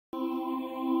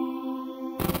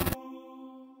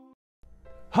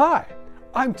Hi,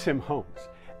 I'm Timm Holmes,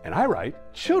 and I write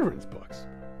children's books.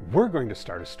 We're going to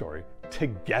start a story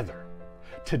together.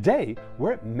 Today,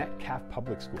 we're at Metcalfe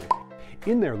Public School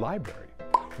in their library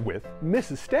with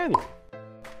Mrs. Stanley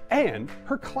and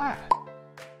her class.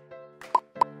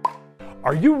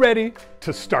 Are you ready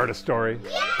to start a story?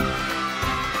 Yeah!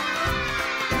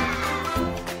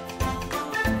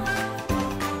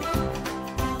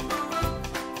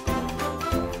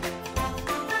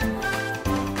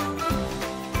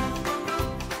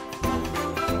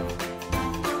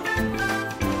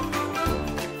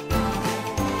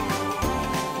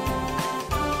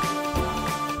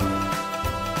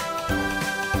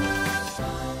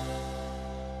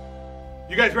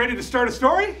 You guys ready to start a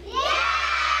story? Yeah!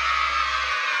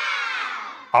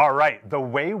 All right, the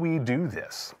way we do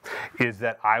this is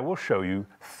that I will show you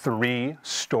 3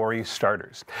 story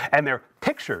starters, and they're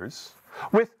pictures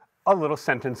with a little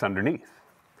sentence underneath.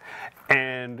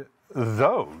 And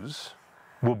those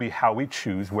will be how we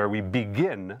choose where we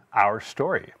begin our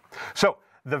story. So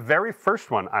the very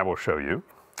first one I will show you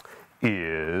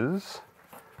is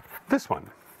this one.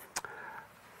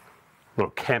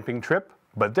 Little camping trip.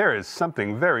 But there is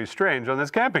something very strange on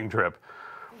this camping trip.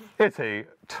 It's a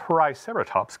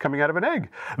triceratops coming out of an egg.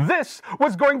 This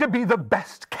was going to be the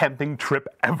best camping trip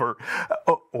ever.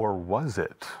 Or was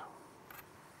it?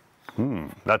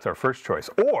 That's our first choice.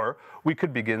 Or we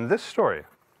could begin this story.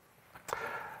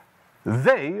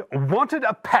 They wanted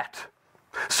a pet,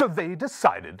 so they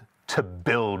decided to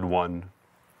build one.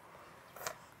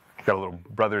 Got a little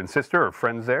brother and sister or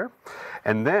friends there.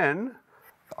 And then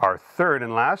our third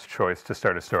and last choice to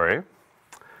start a story,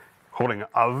 holding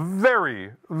a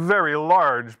very, very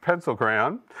large pencil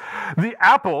crayon, the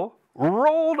apple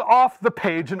rolled off the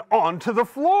page and onto the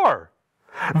floor.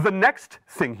 The next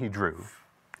thing he drew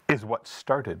is what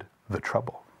started the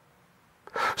trouble.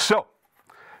 So,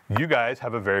 you guys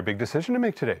have a very big decision to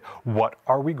make today. What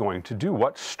are we going to do?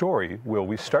 What story will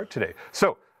we start today?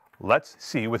 So, let's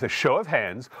see with a show of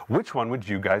hands, which one would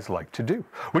you guys like to do?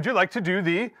 Would you like to do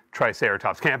the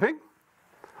Triceratops camping?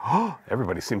 Oh,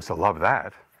 everybody seems to love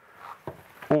that.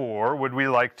 Or would we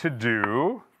like to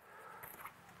do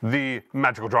the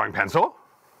magical drawing pencil?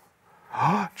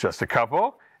 Oh, just a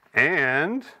couple.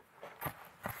 And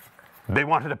they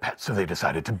wanted a pet, so they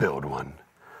decided to build one.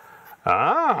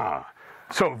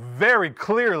 So very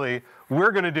clearly,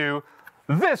 we're going to do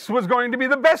this was going to be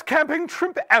the best camping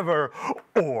trip ever,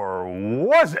 or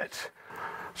was it?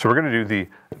 So we're going to do the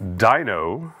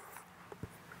dino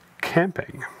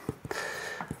camping.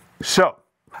 So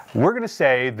we're going to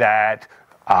say that,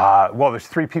 well, there's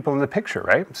 3 people in the picture,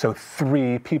 right? So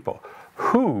 3 people.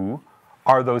 Who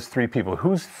are those 3 people?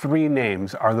 Whose 3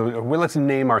 names are those? Well, let's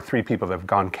name our 3 people that have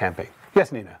gone camping.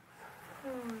 Yes, Nina?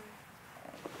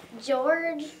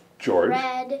 George,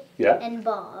 Fred, and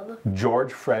Bob.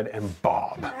 George, Fred, and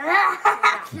Bob.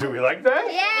 Do we like that?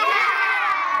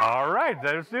 Yeah! All right,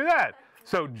 let's do that.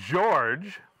 So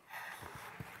George,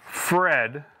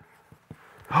 Fred,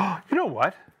 you know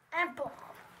what? And Bob.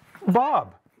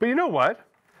 Bob. But you know what?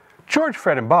 George,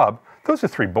 Fred, and Bob, those are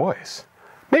 3 boys.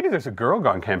 Maybe there's a girl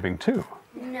gone camping too.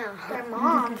 No, their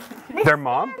mom. Their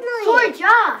mom?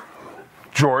 Georgia.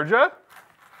 Georgia?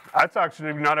 That's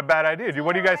actually not a bad idea.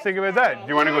 What do you guys think about that? Do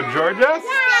you want to go Georgia?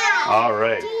 Yeah. All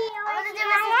right. I want to do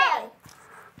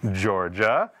Mrs. Day.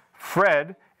 Georgia,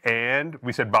 Fred, and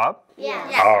we said Bob?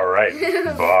 Yeah. All right,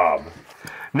 Bob.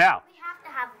 Now, We have to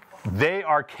have they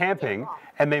are camping,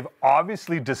 and they've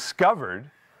obviously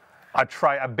discovered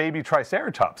a baby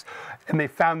triceratops, and they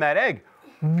found that egg.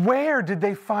 Where did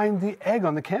they find the egg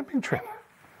on the camping trip?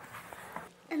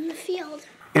 in the field.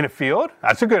 In a field?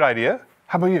 That's a good idea.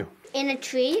 How about you? In a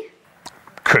tree.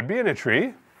 Could be in a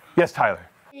tree. Yes, Tyler.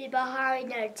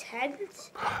 Behind a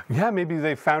tent. Yeah, maybe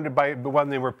they found it when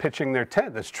they were pitching their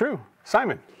tent. That's true.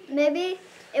 Simon. Maybe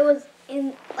it was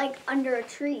under a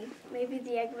tree. Maybe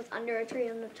the egg was under a tree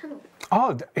in the tunnel.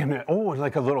 Oh,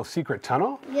 like a little secret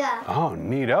tunnel? Yeah. Oh,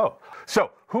 neato.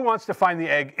 So, who wants to find the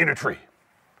egg in a tree?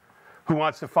 Who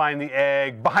wants to find the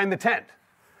egg behind the tent?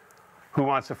 Who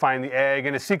wants to find the egg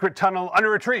in a secret tunnel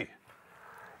under a tree?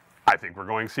 I think we're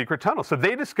going secret tunnel. So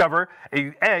they discover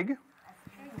an egg.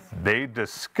 They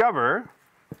discover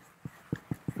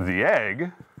the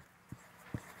egg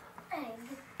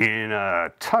in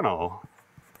a tunnel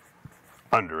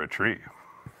under a tree.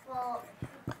 Well,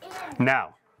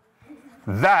 Now,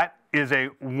 that is a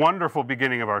wonderful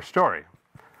beginning of our story.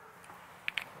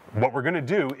 What we're going to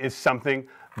do is something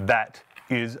that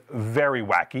is very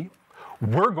wacky.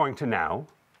 We're going to now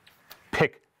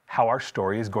pick how our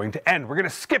story is going to end. We're going to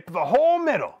skip the whole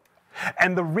middle.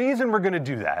 And the reason we're going to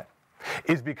do that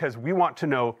is because we want to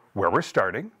know where we're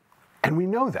starting And we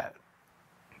know that.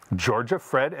 Georgia,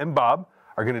 Fred, and Bob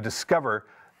are going to discover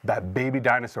that baby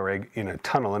dinosaur egg in a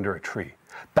tunnel under a tree.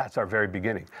 That's our very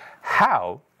beginning.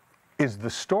 How is the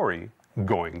story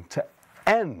going to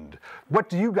end? What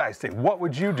do you guys think? What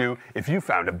would you do if you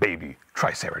found a baby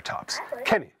Triceratops?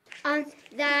 Kenny?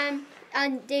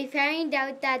 They found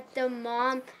out that the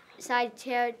mom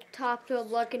Triceratops were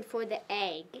looking for the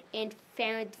egg and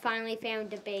finally found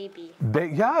the baby.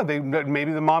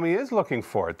 Maybe the mommy is looking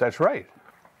for it. That's right.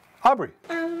 Aubrey?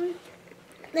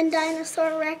 The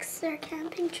dinosaur wrecks their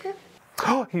camping trip.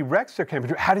 Oh, he wrecks their camping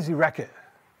trip. How does he wreck it?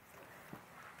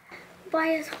 By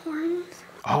his horns.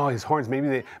 Oh, his horns.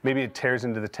 Maybe it tears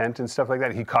into the tent and stuff like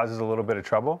that. He causes a little bit of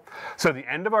trouble. So the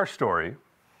end of our story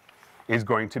is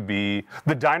going to be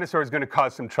the dinosaur is going to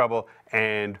cause some trouble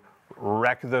and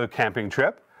wreck the camping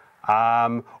trip.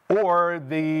 Or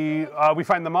we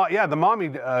find the mommy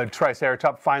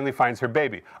Triceratops finally finds her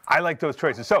baby. I like those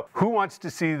choices. So who wants to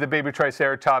see the baby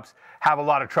Triceratops have a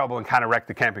lot of trouble and kind of wreck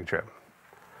the camping trip?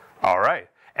 All right.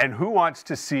 And who wants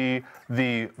to see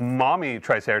the mommy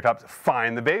Triceratops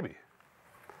find the baby?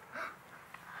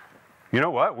 You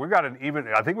know what?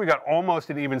 I think we got almost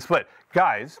an even split.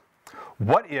 Guys,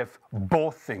 what if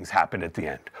both things happened at the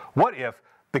end? What if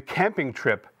the camping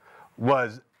trip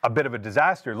was a bit of a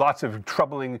disaster, lots of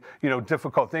troubling,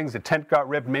 difficult things. The tent got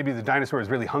ripped. Maybe the dinosaur was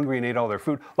really hungry and ate all their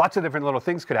food. Lots of different little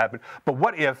things could happen. But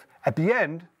what if, at the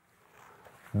end,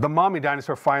 the mommy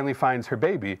dinosaur finally finds her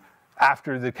baby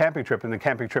after the camping trip and the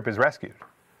camping trip is rescued?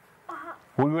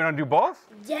 We want to do both?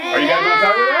 Yeah. Are you guys okay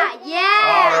with that?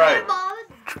 Yeah. All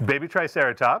right. Baby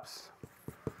Triceratops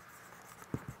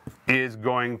is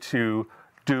going to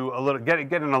do get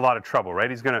in a lot of trouble, right?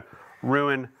 He's going to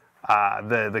ruin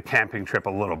the camping trip a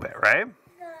little bit, right?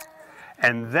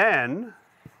 And then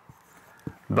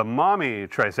the mommy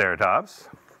Triceratops,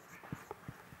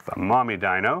 the mommy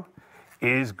dino,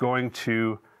 is going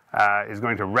to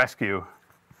rescue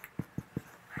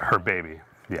her baby.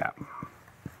 Yeah.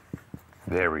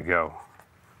 There we go.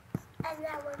 And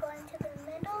now we're going to the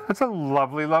middle. That's a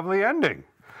lovely, lovely ending.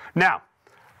 Now,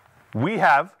 we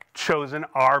have chosen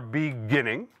our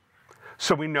beginning,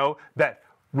 so we know that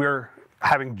we're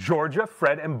having Georgia,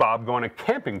 Fred, and Bob go on a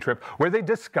camping trip where they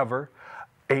discover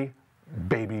a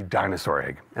baby dinosaur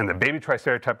egg. And the baby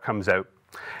Triceratops comes out,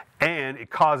 and it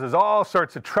causes all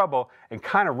sorts of trouble and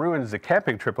kind of ruins the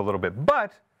camping trip a little bit.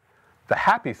 But the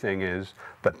happy thing is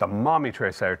that the mommy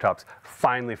Triceratops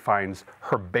finally finds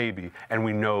her baby, and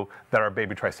we know that our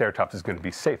baby Triceratops is going to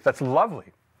be safe. That's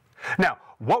lovely. Now,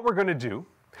 what we're going to do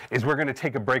is we're going to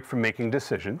take a break from making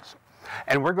decisions,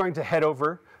 and we're going to head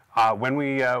over when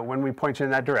we point you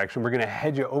in that direction, we're going to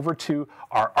head you over to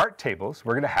our art tables.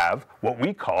 We're going to have what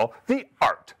we call the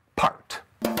art part.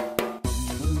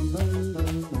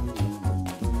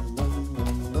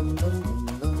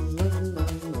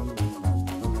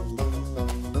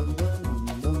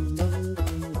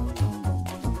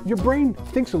 Your brain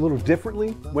thinks a little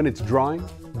differently when it's drawing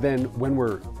than when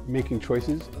we're making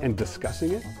choices and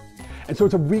discussing it. And so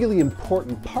it's a really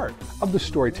important part of the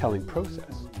storytelling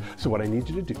process. So what I need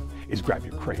you to do is grab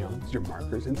your crayons, your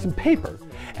markers, and some paper,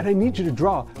 and I need you to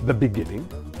draw the beginning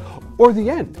or the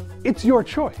end. It's your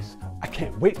choice. I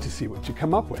can't wait to see what you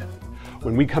come up with.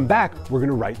 When we come back, we're going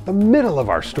to write the middle of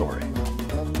our story.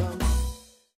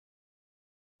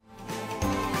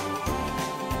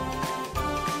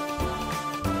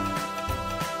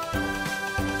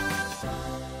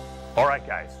 All right,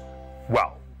 guys.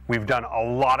 Well, we've done a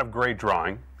lot of great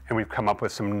drawing, and we've come up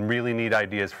with some really neat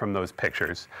ideas from those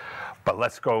pictures. But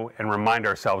let's go and remind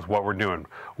ourselves what we're doing.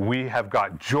 We have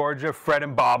got Georgia, Fred,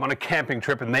 and Bob on a camping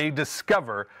trip, and they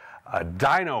discover a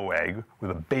dino egg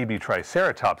with a baby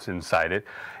Triceratops inside it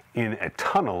in a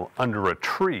tunnel under a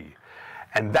tree.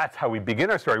 And that's how we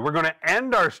begin our story. We're going to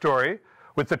end our story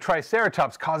with the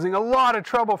Triceratops causing a lot of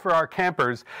trouble for our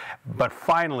campers. But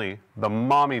finally, the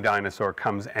mommy dinosaur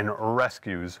comes and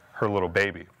rescues her little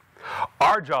baby.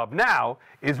 Our job now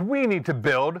is we need to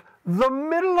build the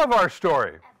middle of our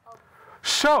story.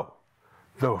 So,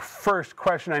 the first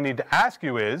question I need to ask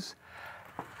you is,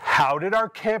 how did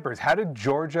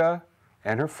Georgia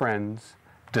and her friends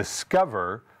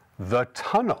discover the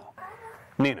tunnel?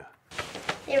 Nina.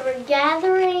 They were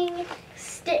gathering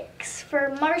sticks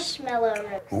for marshmallow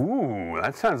roast. Ooh,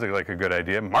 that sounds like a good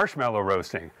idea. Marshmallow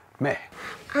roasting. May.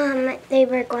 They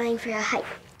were going for a hike.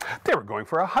 They were going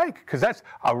for a hike, because that's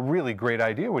a really great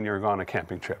idea when you're on a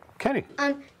camping trip. Kenny.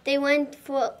 They went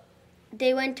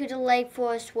to the lake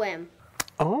for a swim.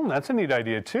 Oh, that's a neat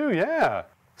idea too, yeah.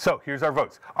 So here's our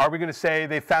votes. Are we going to say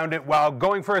they found it while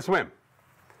going for a swim?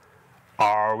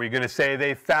 Are we going to say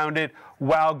they found it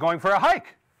while going for a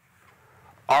hike?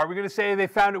 Are we going to say they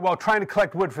found it while trying to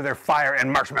collect wood for their fire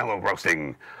and marshmallow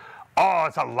roasting? Oh,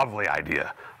 it's a lovely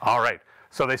idea. All right.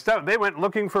 So they went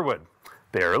looking for wood.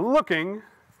 They're looking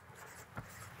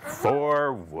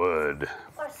for wood.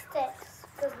 Or sticks.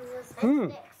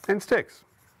 And sticks.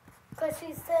 Because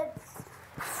she said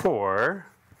For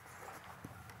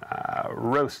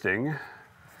roasting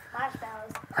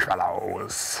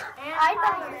marshmallows.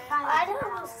 I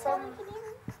know some.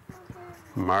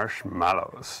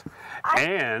 Marshmallows.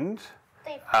 And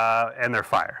their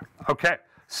fire. Okay.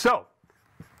 So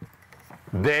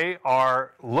they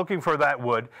are looking for that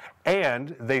wood,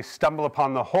 and they stumble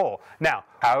upon the hole. Now,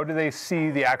 how do they see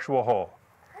the actual hole?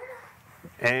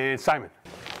 And Simon.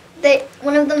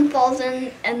 One of them falls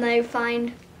in, and they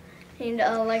find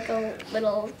like a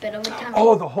little bit of a tunnel.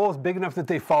 Oh, the hole is big enough that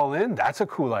they fall in? That's a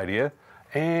cool idea.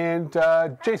 And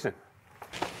Jason.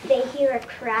 They hear a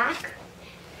crack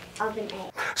of an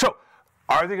egg. So,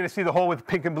 are they going to see the hole with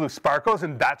pink and blue sparkles,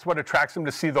 and that's what attracts them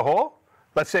to see the hole?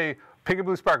 Let's say pink and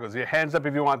blue sparkles. Your hands up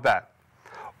if you want that.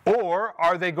 Or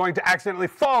are they going to accidentally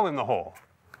fall in the hole?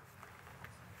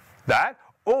 That?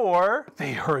 Or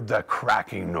they heard the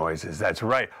cracking noises. That's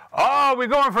right. Oh, we're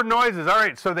going for noises. All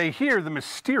right, so they hear the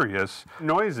mysterious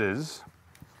noises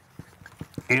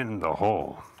in the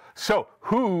hole. So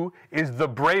who is the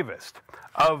bravest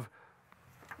of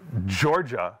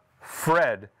Georgia,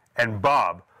 Fred, and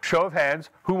Bob? Show of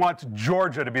hands, who wants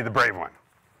Georgia to be the brave one?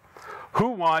 Who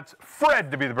wants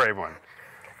Fred to be the brave one?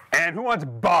 And who wants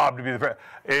Bob to be the brave?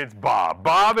 It's Bob.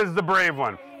 Bob is the brave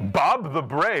one. Bob the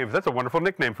Brave. That's a wonderful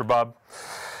nickname for Bob.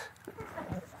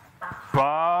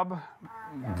 Bob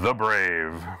the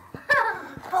Brave.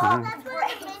 Bob the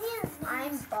Brave.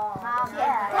 I'm Bob.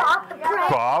 Yeah. Bob the Brave.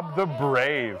 Bob the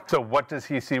Brave. So what does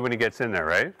he see when he gets in there,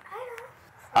 right?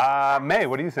 May,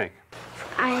 what do you think?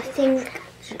 I think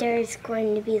there's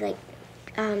going to be like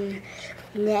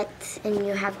nets, and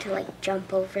you have to like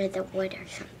jump over the wood or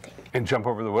something. And jump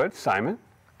over the wood? Simon?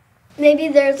 Maybe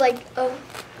there's like the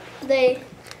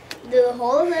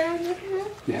hole that I'm looking at.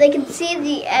 Yeah. They can see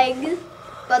the egg,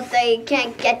 but they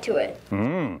can't get to it.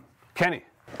 Kenny?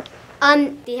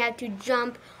 They have to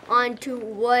jump onto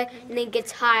wood, and it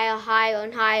gets higher, higher,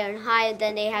 and higher, and higher.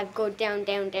 Then they have to go down,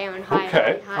 down, down, higher,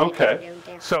 Okay, higher, okay. down, down,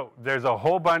 down. So there's a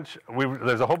whole bunch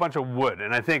of wood,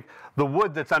 and I think the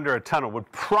wood that's under a tunnel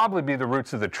would probably be the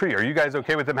roots of the tree. Are you guys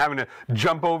okay with them having to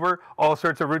jump over all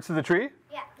sorts of roots of the tree?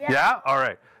 Yeah. Yeah? All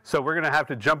right. So we're going to have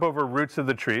to jump over roots of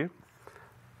the tree.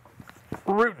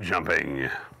 Root jumping.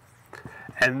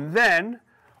 And then,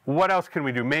 what else can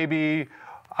we do? Maybe,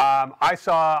 I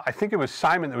think it was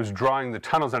Simon that was drawing the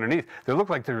tunnels underneath. They looked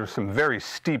like there were some very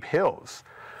steep hills.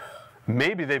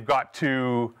 Maybe they've got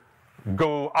to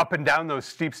go up and down those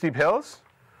steep hills?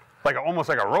 Almost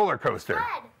like a roller coaster.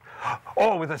 Sled.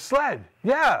 Oh, with a sled.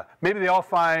 Yeah. Maybe they all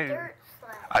find Dirt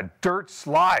sled. a dirt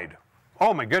slide.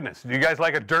 Oh my goodness. Do you guys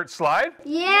like a dirt slide?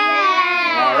 Yeah!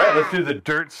 All right, let's do the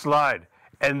dirt slide.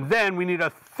 And then we need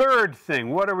a third thing.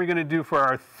 What are we going to do for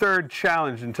our third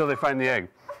challenge until they find the egg?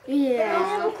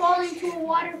 Yeah. They'll fall into a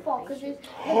waterfall because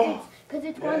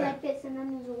it's going like this, and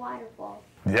then there's a waterfall.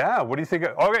 Yeah, what do you think?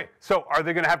 Okay, so are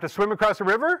they going to have to swim across a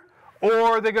river, or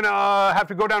are they going to have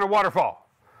to go down a waterfall?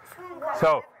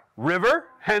 So, river,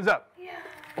 hands up.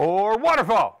 Or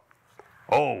waterfall.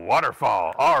 Oh,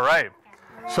 waterfall. All right.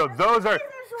 So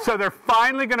they're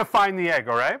finally going to find the egg,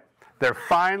 all right? They're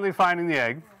finally finding the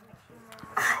egg.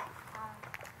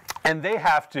 And they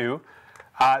have to,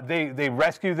 they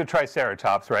rescue the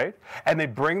Triceratops, right? And they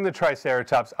bring the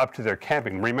Triceratops up to their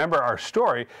camping. Remember, our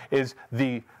story is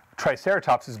the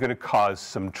Triceratops is going to cause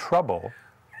some trouble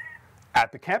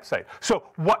at the campsite. So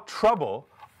what trouble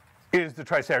is the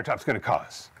Triceratops going to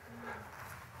cause?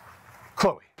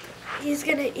 Chloe. He's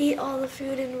gonna eat all the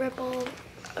food and rip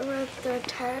their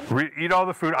tent. Eat all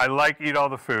the food. I like eat all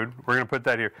the food. We're going to put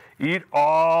that here. Eat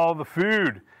all the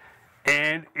food.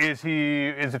 And is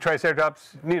the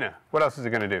Triceratops, Nina, what else is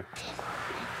it going to do?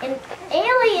 An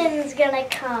alien's gonna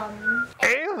come.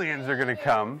 Aliens are going to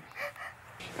come.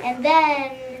 And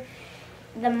then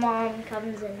the mom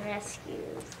comes and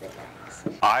rescues the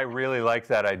guys. I really like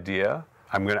that idea.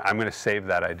 I'm gonna save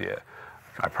that idea.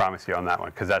 I promise you on that one,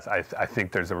 because I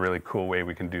think there's a really cool way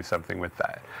we can do something with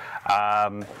that.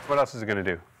 What else is it going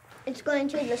to do? It's going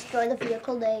to destroy the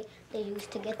vehicle they used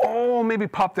to get there. Oh, maybe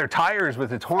pop their tires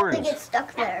with its horns. They get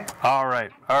stuck there. All right.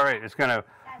 It's going to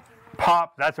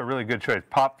pop. That's a really good choice.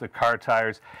 Pop the car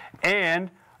tires,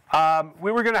 and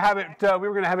we were going to have it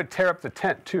tear up the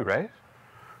tent too, right?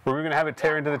 Were we going to have it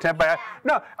tear into the tent by?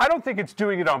 No, I don't think it's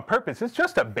doing it on purpose. It's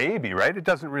just a baby, right? It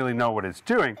doesn't really know what it's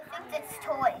doing. It thinks it's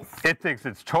toys. It thinks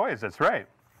it's toys. That's right.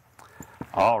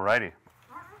 All righty.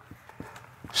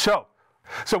 So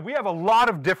we have a lot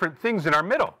of different things in our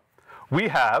middle. We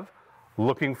have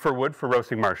looking for wood for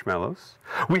roasting marshmallows.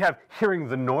 We have hearing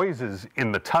the noises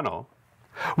in the tunnel.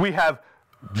 We have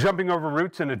jumping over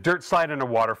roots in a dirt slide and a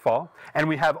waterfall. And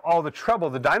we have all the trouble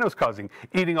the dino's causing,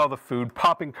 eating all the food,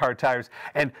 popping car tires,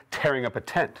 and tearing up a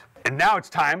tent. And now it's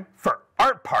time for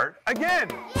art part again.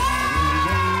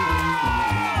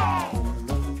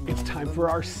 It's time for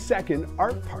our second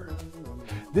art part.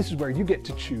 This is where you get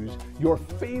to choose your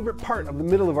favorite part of the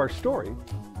middle of our story,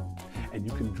 and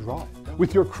you can draw it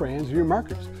with your crayons or your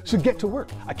markers. So get to work.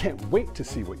 I can't wait to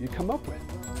see what you come up with.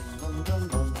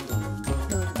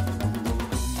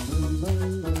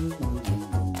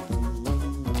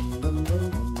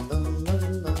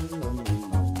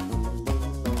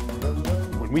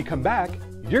 When we come back,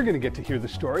 you're going to get to hear the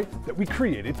story that we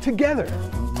created together.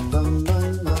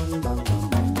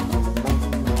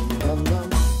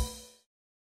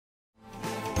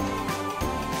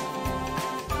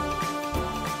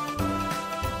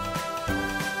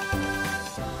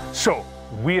 So,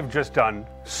 we have just done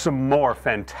some more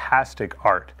fantastic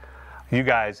art. You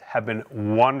guys have been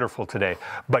wonderful today,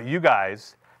 but you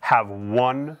guys have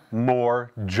one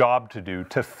more job to do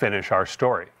to finish our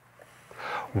story.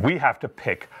 We have to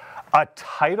pick a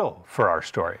title for our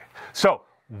story. So,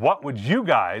 what would you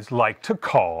guys like to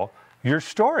call your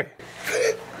story?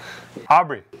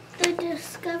 Aubrey. The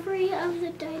Discovery of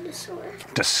the Dinosaur.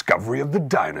 Discovery of the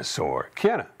Dinosaur.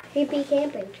 Kiana. Creepy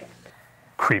camping trip.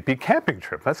 Creepy camping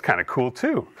trip. That's kind of cool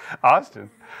too. Austin.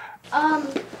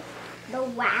 The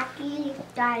wacky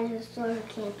dinosaur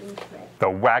camping trip. The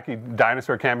wacky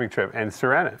dinosaur camping trip. And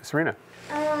Serena.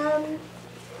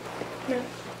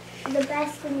 The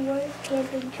best and worst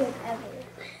camping trip ever.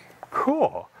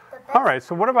 Cool. All right,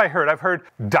 so what have I heard? I've heard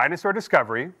dinosaur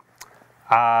discovery,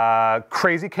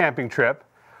 crazy camping trip,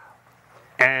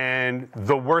 and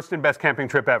the worst and best camping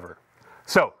trip ever.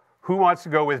 So, who wants to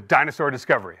go with dinosaur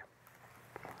discovery?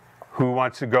 Who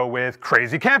wants to go with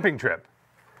crazy camping trip?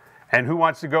 And who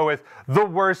wants to go with the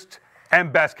worst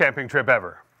and best camping trip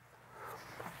ever?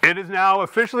 It is now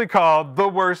officially called the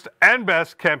worst and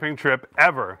best camping trip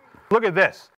ever. Look at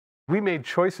this. We made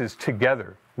choices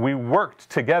together. We worked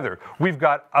together. We've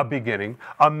got a beginning,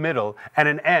 a middle, and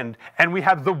an end, and we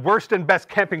have the worst and best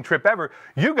camping trip ever.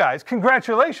 You guys,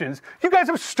 congratulations. You guys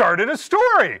have started a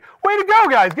story. Way to go,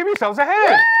 guys. Give yourselves a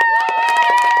hand.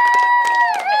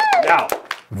 Now,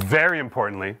 very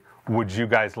importantly, would you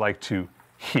guys like to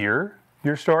hear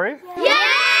your story? Yeah!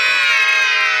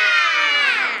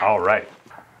 All right.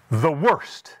 The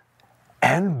worst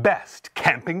and best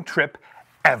camping trip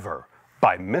ever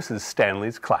by Mrs.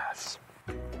 Stanley's class.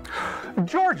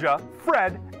 Georgia,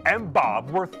 Fred, and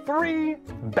Bob were three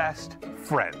best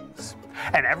friends.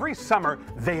 And every summer,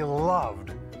 they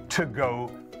loved to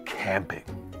go camping.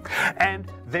 And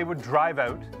they would drive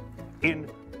out in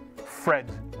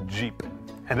Fred's Jeep.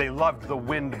 And they loved the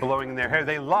wind blowing in their hair.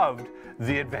 They loved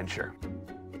the adventure.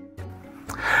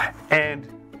 And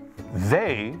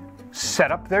they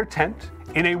set up their tent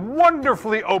in a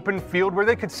wonderfully open field where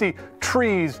they could see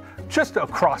trees just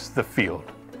across the field.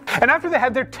 And after they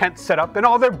had their tent set up and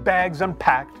all their bags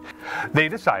unpacked, they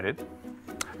decided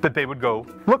that they would go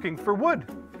looking for wood.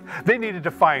 They needed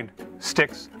to find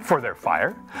sticks for their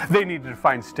fire. They needed to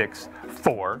find sticks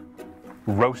for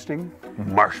roasting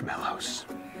marshmallows.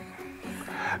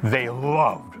 They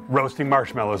loved roasting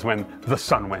marshmallows when the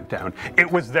sun went down. It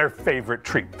was their favorite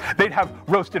treat. They'd have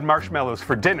roasted marshmallows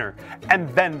for dinner, and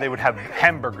then they would have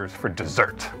hamburgers for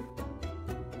dessert.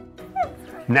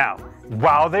 Now,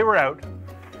 while they were out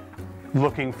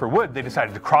looking for wood, they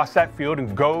decided to cross that field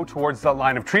and go towards the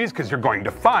line of trees because you're going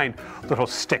to find little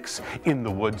sticks in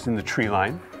the woods in the tree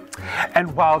line.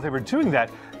 And while they were doing that,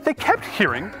 they kept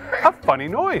hearing a funny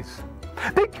noise.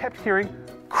 They kept hearing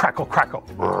crackle, crackle,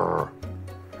 brrr.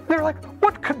 They're like,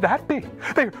 what could that be?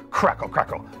 They crackle,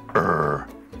 crackle, brrr.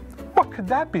 What could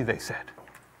that be, they said.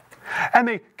 And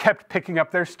they kept picking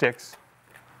up their sticks.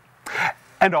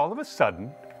 And all of a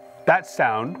sudden, that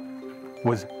sound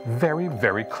was very,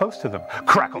 very close to them.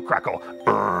 Crackle, crackle,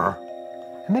 brrr.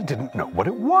 And they didn't know what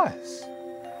it was.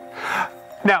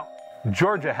 Now,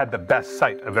 Georgia had the best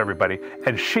sight of everybody,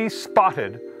 and she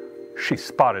spotted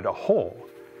a hole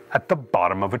at the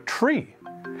bottom of a tree.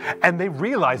 And they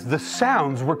realized the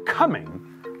sounds were coming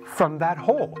from that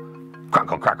hole.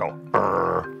 Crackle, crackle,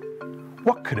 brrr.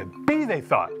 What could it be, they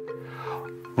thought.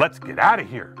 Let's get out of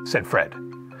here, said Fred.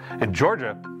 And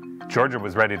Georgia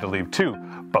was ready to leave too.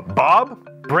 But Bob,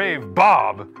 brave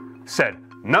Bob, said,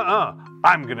 nuh-uh,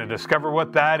 I'm gonna discover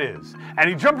what that is. And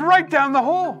he jumped right down the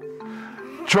hole.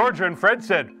 Georgia and Fred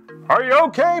said, are you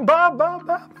okay, Bob?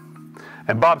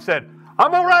 And Bob said,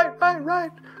 I'm all right,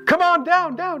 right. Come on,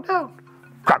 down.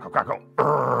 Crackle,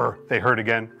 crackle. They heard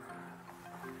again.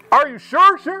 Are you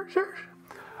sure? Sure.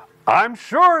 I'm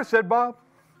sure, said Bob.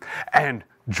 And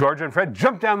Georgia and Fred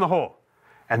jumped down the hole,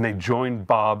 and they joined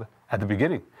Bob at the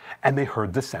beginning, and they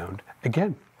heard the sound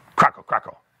again. Crackle,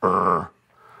 crackle.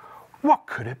 What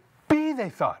could it be,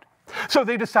 they thought. So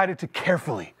they decided to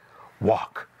carefully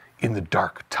walk in the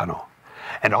dark tunnel.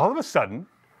 And all of a sudden,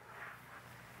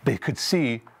 they could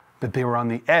see that they were on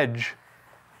the edge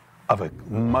of a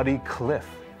muddy cliff.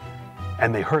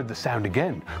 And they heard the sound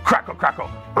again. Crackle, crackle.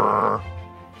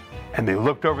 And they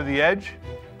looked over the edge,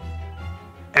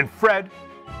 and Fred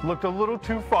looked a little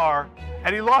too far,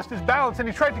 and he lost his balance, and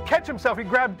he tried to catch himself. He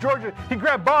grabbed Georgia, he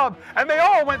grabbed Bob, and they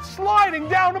all went sliding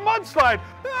down a mudslide.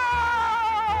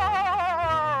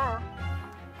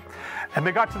 And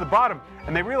they got to the bottom,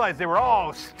 and they realized they were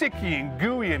all sticky and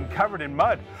gooey and covered in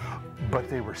mud, but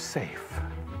they were safe.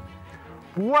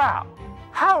 Wow,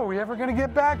 how are we ever going to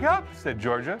get back up? Said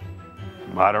Georgia.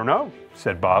 I don't know,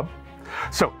 said Bob.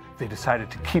 So they decided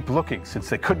to keep looking. Since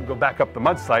they couldn't go back up the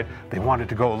mudslide, they wanted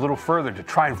to go a little further to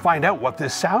try and find out what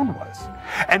this sound was.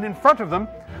 And in front of them,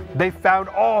 they found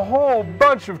a whole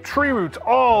bunch of tree roots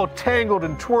all tangled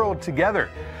and twirled together.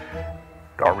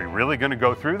 Are we really going to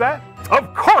go through that?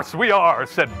 Of course we are,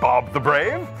 said Bob the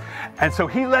Brave. And so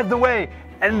he led the way,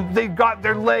 and they got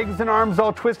their legs and arms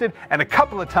all twisted, and a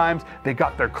couple of times they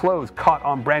got their clothes caught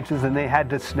on branches and they had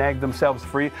to snag themselves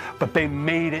free, but they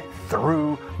made it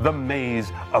through the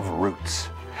maze of roots.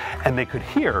 And they could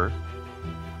hear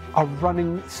a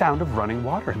running sound of running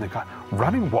water, and they got,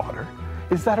 running water?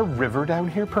 Is that a river down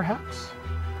here perhaps?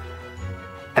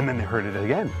 And then they heard it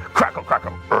again. Crackle,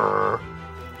 crackle.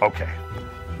 Okay,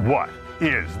 what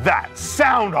is that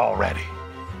sound already?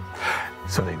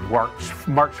 So they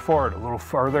marched forward a little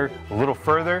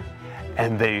further,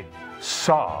 and they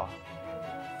saw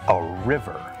a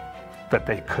river that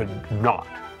they could not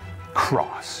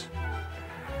cross.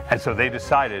 And so they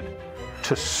decided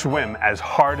to swim as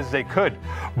hard as they could.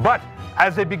 But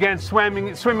as they began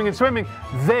swimming,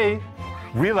 they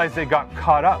realized they got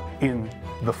caught up in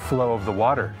the flow of the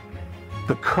water.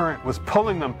 The current was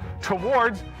pulling them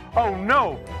towards, oh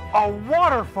no, a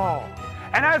waterfall.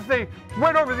 And as they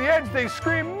went over the edge, they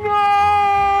screamed,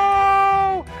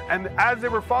 no! And as they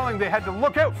were falling, they had to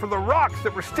look out for the rocks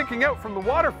that were sticking out from the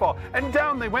waterfall. And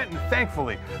down they went, and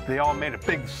thankfully, they all made a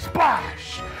big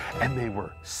splash, and they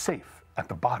were safe at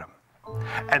the bottom.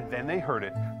 And then they heard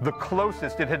it, the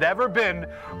closest it had ever been,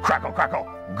 crackle, crackle,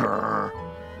 grrr.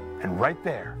 And right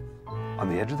there, on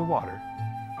the edge of the water,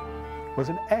 was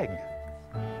an egg.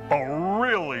 A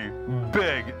really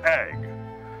big egg.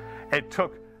 It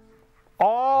took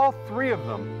all three of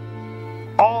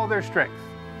them, all their strength,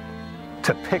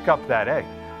 to pick up that egg.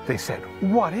 They said,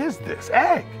 what is this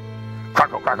egg?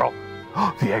 Crackle, crackle.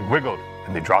 The egg wiggled,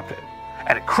 and they dropped it.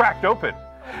 And it cracked open.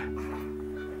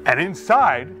 And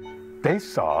inside, they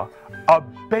saw a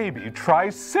baby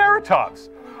triceratops.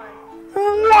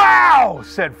 Wow,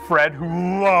 said Fred,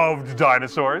 who loved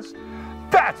dinosaurs.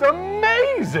 That's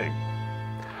amazing.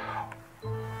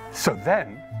 So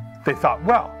then they thought,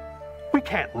 well, we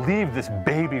can't leave this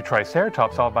baby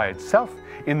triceratops all by itself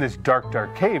in this dark,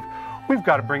 dark cave. We've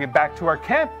got to bring it back to our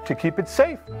camp to keep it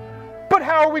safe. But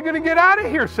how are we going to get out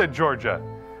of here, said Georgia.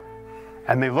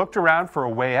 And they looked around for a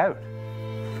way out,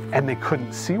 and they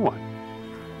couldn't see one.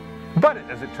 But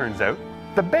as it turns out,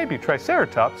 the baby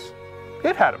triceratops,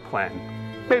 it had a plan.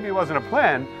 Maybe it wasn't a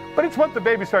plan, but it's what the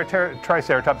baby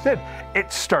triceratops did.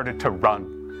 It started to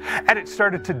run. And it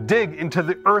started to dig into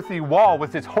the earthy wall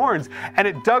with its horns, and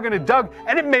it dug and it dug,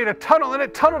 and it made a tunnel, and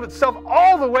it tunneled itself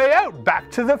all the way out back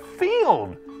to the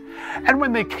field. And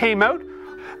when they came out,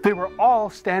 they were all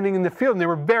standing in the field, and they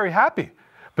were very happy.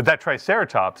 But that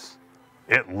triceratops,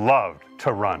 it loved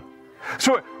to run.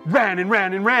 So it ran and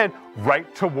ran and ran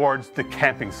right towards the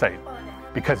camping site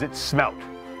because it smelt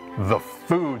the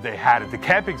food they had at the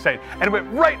camping site, and it went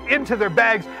right into their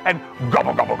bags and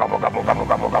gobble, gobble, gobble, gobble, gobble,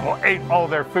 gobble, gobble, ate all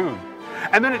their food.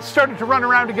 And then it started to run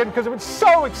around again because it was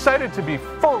so excited to be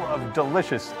full of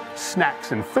delicious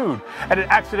snacks and food. And it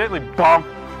accidentally, bonk,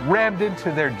 rammed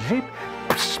into their Jeep,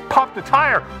 popped a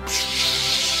tire.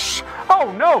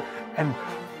 Oh no! And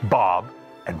Bob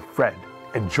and Fred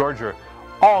and Georgia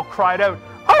all cried out,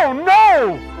 oh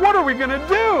no! What are we gonna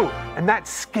do? And that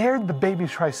scared the baby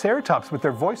triceratops with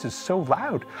their voices so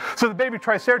loud. So the baby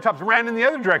triceratops ran in the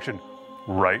other direction,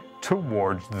 right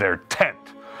towards their tent.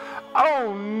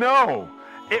 Oh no!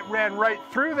 It ran right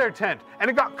through their tent, and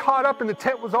it got caught up, and the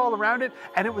tent was all around it,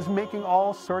 and it was making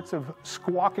all sorts of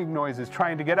squawking noises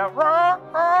trying to get out.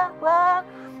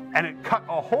 And it cut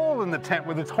a hole in the tent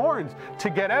with its horns to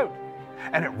get out.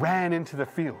 and it ran into the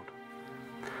field.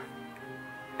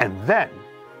 And then,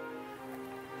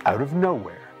 out of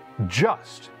nowhere,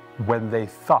 just when they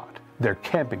thought their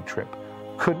camping trip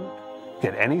couldn't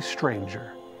get any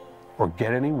stranger or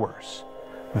get any worse,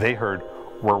 they heard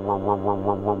whir, whir, whir, whir,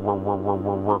 whir, whir, whir, whir, whir,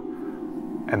 whir,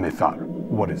 whir. And they thought,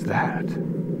 what is that?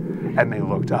 And they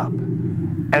looked up,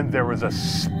 and there was a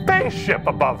spaceship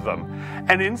above them.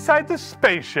 And inside the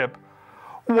spaceship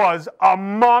was a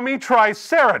mommy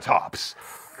triceratops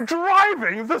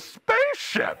driving the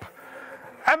spaceship.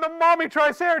 And the mommy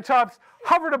triceratops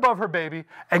hovered above her baby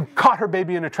and caught her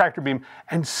baby in a tractor beam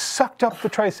and sucked up the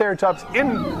triceratops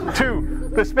into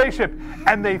the spaceship,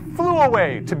 and they flew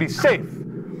away to be safe.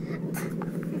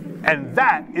 And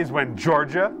that is when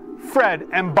Georgia, Fred,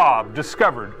 and Bob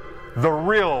discovered the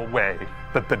real way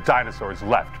that the dinosaurs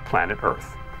left planet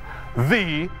Earth.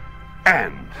 The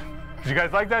end. Did you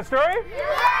guys like that story? Yeah!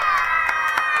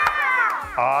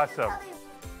 Awesome.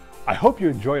 I hope you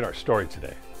enjoyed our story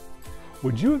today.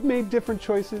 Would you have made different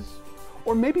choices?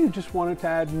 Or maybe you just wanted to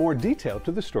add more detail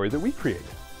to the story that we created.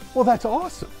 Well, that's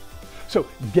awesome. So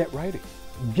get writing,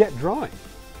 get drawing,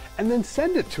 and then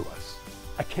send it to us.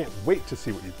 I can't wait to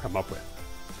see what you come up with.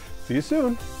 See you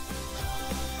soon.